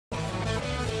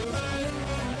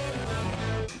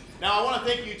Now, I want to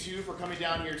thank you two for coming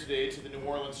down here today to the New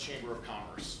Orleans Chamber of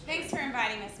Commerce. Thanks for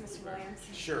inviting us, Mr. Williams.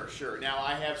 Sure, sure. Now,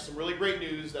 I have some really great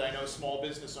news that I know small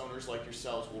business owners like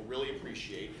yourselves will really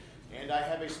appreciate, and I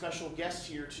have a special guest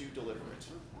here to deliver it.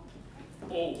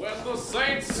 Oh, when the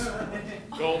Saints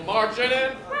go marching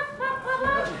in.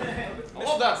 I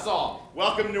love that song.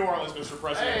 Welcome to New Orleans, Mr.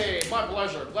 President. Hey, my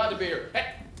pleasure. Glad to be here.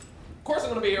 Hey, of course I'm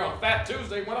going to be here on Fat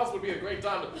Tuesday. When else would be a great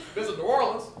time to visit New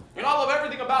Orleans? You know, I love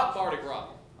everything about Mardi Gras.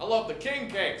 I love the king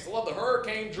cakes. I love the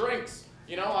hurricane drinks.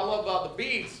 You know, I love the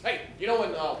beads. Hey, you know,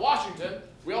 in Washington,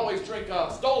 we always drink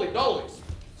Stoli Dolies.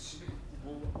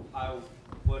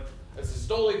 What? It's a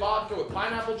Stoli vodka with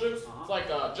pineapple juice. It's like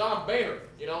John Boehner.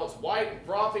 You know, it's white and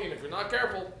frothy, and if you're not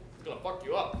careful, it's going to fuck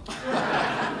you up.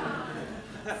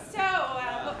 So,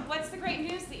 what's the great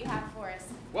news that you have for us?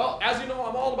 Well, as you know,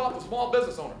 I'm all about the small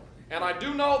business owner. And I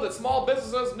do know that small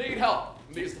businesses need help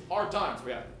in these hard times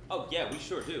we have. Oh, yeah, we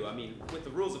sure do. I mean, with the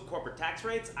rules of corporate tax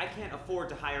rates, I can't afford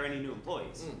to hire any new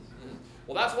employees.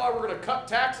 Well, that's why we're going to cut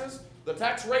taxes, the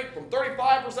tax rate from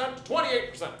 35% to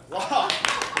 28%. Wow.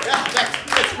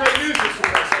 That's great news, Mr.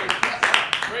 President.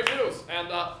 Great news. And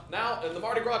now, in the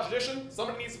Mardi Gras tradition,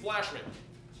 somebody needs to flash me.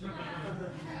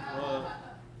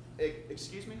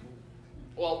 Excuse me?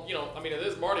 Well, you know, I mean, it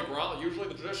is Mardi Gras. Usually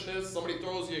the tradition is somebody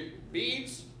throws you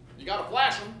beads. You got to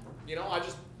flash them. You know, I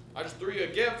just threw you a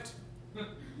gift.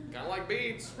 Kind of like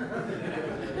beads.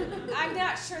 I'm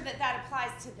not sure that that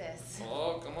applies to this.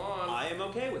 Oh, come on. I am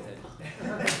okay with it.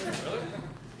 Really?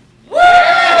 Yeah!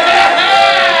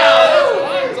 That's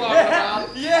what I'm talking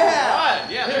about. Yeah! All right.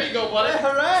 Yeah, there you go, buddy.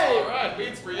 Hooray! All right,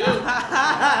 beads for you. Yeah.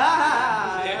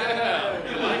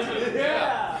 He likes it.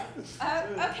 Yeah.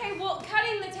 Okay, well,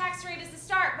 cutting the tax rate is the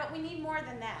start, but we need more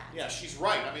than that. Yeah, she's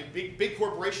right. I mean, big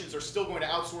corporations are still going to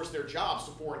outsource their jobs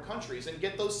to foreign countries and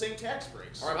get those same tax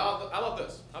breaks. All right, how about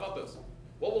this? How about this?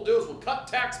 What we'll do is we'll cut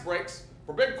tax breaks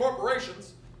for big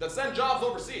corporations that send jobs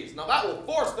overseas. Now that will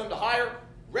force them to hire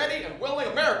ready and willing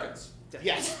Americans.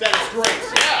 Yes, that is great.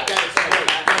 Yeah. That is great.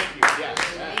 Thank you. Yes.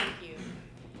 Thank you.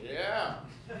 Yeah.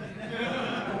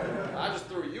 I just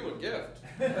threw you a gift.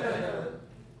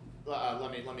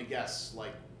 Let me guess.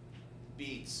 Like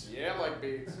beads. Yeah, like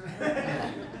beads.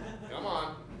 Come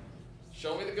on.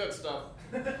 Show me the good stuff.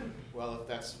 Well, if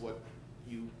that's what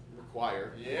you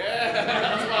require. Yeah,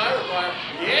 that's what I require.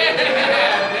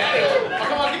 Yeah. Oh,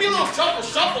 come on, give me a little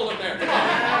shuffle in there. Come on.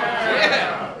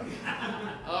 Yeah.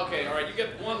 Okay, all right, you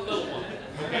get one little one.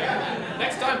 Okay.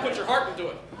 Next time, put your heart into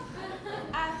it.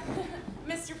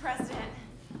 Mr. President,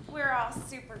 we're all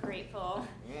super grateful.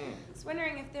 I was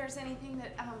wondering if there's anything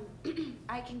that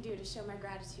I can do to show my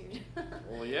gratitude.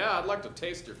 Well, yeah, I'd like to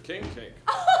taste your king cake.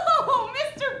 Oh,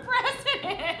 Mr.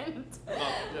 President!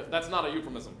 That's not a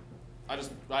euphemism. I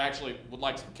actually would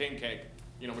like some king cake.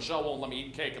 You know, Michelle won't let me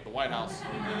eat cake at the White House.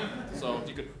 So if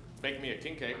you could bake me a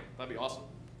king cake, that'd be awesome.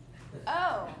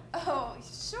 Oh,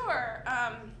 sure.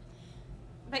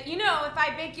 But you know, if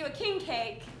I bake you a king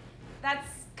cake, that's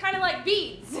kind of like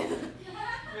beads.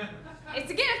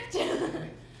 It's a gift.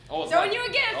 Oh, it's Throwing you a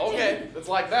gift. Okay, it's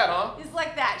like that, huh? It's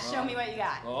like that. Show me what you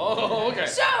got. Oh, okay.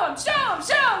 Show him, show him,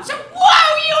 show him, show him.